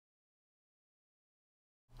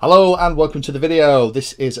Hello and welcome to the video.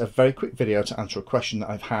 This is a very quick video to answer a question that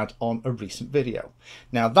I've had on a recent video.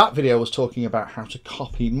 Now that video was talking about how to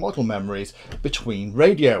copy model memories between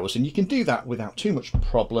radios, and you can do that without too much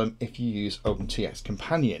problem if you use OpenTX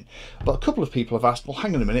Companion. But a couple of people have asked, well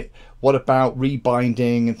hang on a minute, what about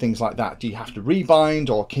rebinding and things like that? Do you have to rebind,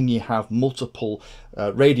 or can you have multiple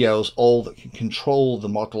radios all that can control the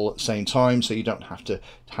model at the same time, so you don't have to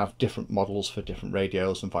have different models for different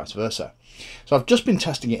radios and vice versa? So I've just been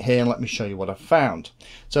testing it here and let me show you what I've found.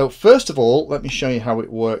 So first of all, let me show you how it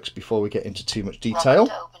works before we get into too much detail.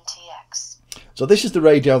 So this is the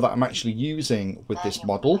radio that I'm actually using with this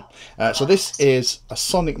model. So this is a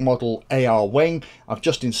Sonic model AR wing. I've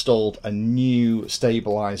just installed a new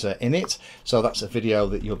stabilizer in it. So that's a video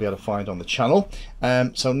that you'll be able to find on the channel.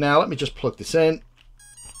 So now let me just plug this in.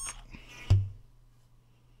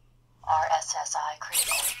 RSSI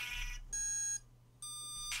critical.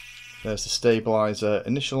 There's the stabilizer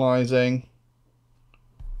initializing.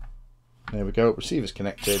 There we go, receiver's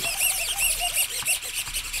connected.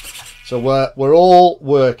 So we're all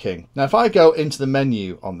working. Now if I go into the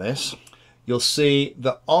menu on this, you'll see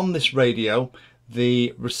that on this radio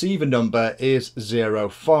the receiver number is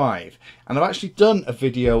 05, and I've actually done a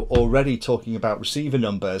video already talking about receiver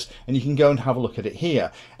numbers, and you can go and have a look at it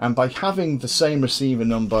here. And by having the same receiver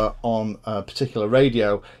number on a particular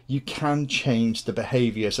radio, you can change the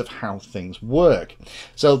behaviors of how things work.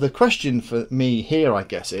 So the question for me here, I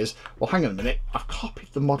guess, is, well hang on a minute, I've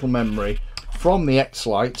copied the model memory from the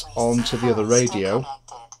X-Lite onto the other radio.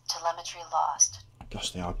 Telemetry lost.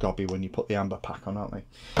 Gosh, they are gobby when you put the amber pack on, aren't they?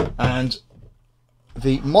 And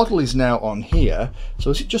the model is now on here,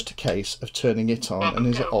 so is it just a case of turning it on and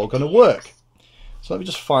is it all going to work? So let me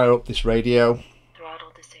just fire up this radio.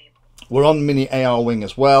 Throttle disabled. We're on mini AR wing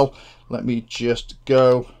as well. Let me just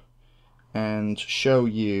go and show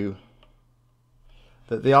you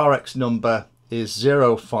that the RX number is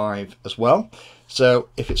 05 as well. So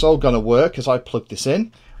if it's all going to work as I plug this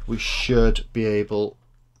in, we should be able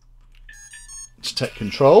to take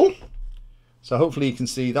control. So hopefully you can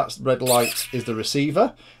see that's red light is the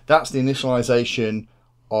receiver. That's the initialization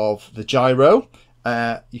of the gyro.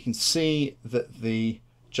 You can see that the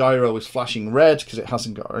gyro is flashing red because it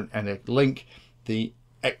hasn't got any link. The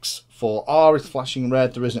X4R is flashing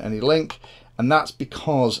red, there isn't any link. And that's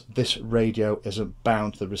because this radio isn't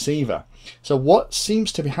bound to the receiver. So what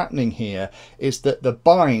seems to be happening here is that the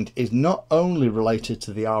bind is not only related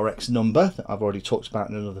to the RX number that I've already talked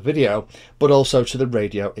about in another video, but also to the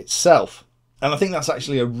radio itself. And I think that's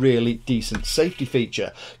actually a really decent safety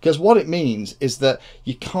feature, because what it means is that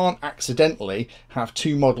you can't accidentally have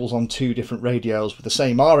two models on two different radios with the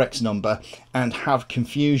same RX number and have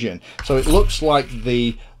confusion. So it looks like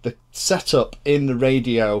the setup in the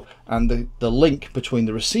radio and the link between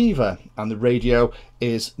the receiver and the radio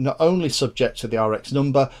is not only subject to the RX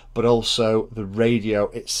number, but also the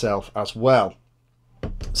radio itself as well.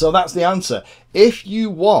 So that's the answer. If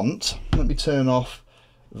you want, let me turn off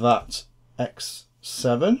that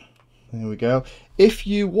X7, there we go. If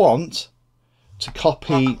you want to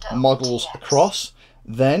copy models across,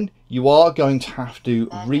 then you are going to have to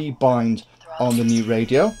rebind on the new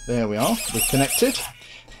radio. There we are, we're connected.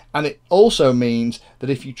 And it also means that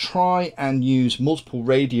if you try and use multiple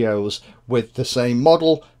radios with the same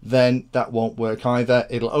model, then that won't work either.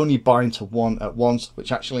 It'll only bind to one at once,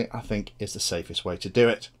 which actually I think is the safest way to do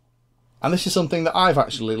it. And this is something that I've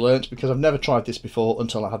actually learnt because I've never tried this before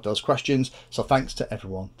until I had those questions. So thanks to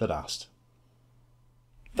everyone that asked.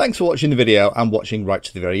 Thanks for watching the video and watching right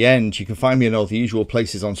to the very end. You can find me in all the usual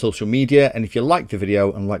places on social media. And if you like the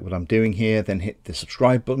video and like what I'm doing here, then hit the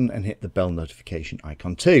subscribe button and hit the bell notification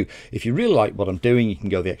icon too. If you really like what I'm doing, you can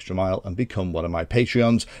go the extra mile and become one of my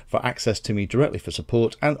Patreons for access to me directly for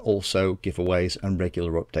support, and also giveaways and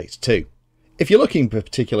regular updates too. If you're looking for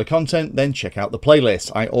particular content, then check out the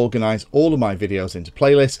playlist. I organise all of my videos into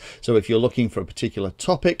playlists, so if you're looking for a particular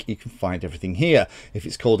topic, you can find everything here. If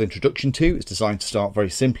it's called Introduction To, it's designed to start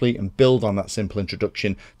very simply and build on that simple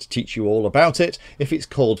introduction to teach you all about it. If it's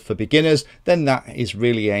called For Beginners, then that is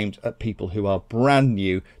really aimed at people who are brand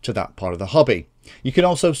new to that part of the hobby. You can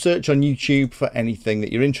also search on YouTube for anything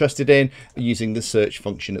that you're interested in using the search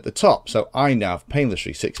function at the top. So iNav Painless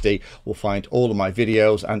 360 will find all of my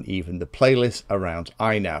videos and even the playlist around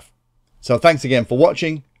iNav. So thanks again for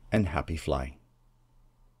watching and happy flying.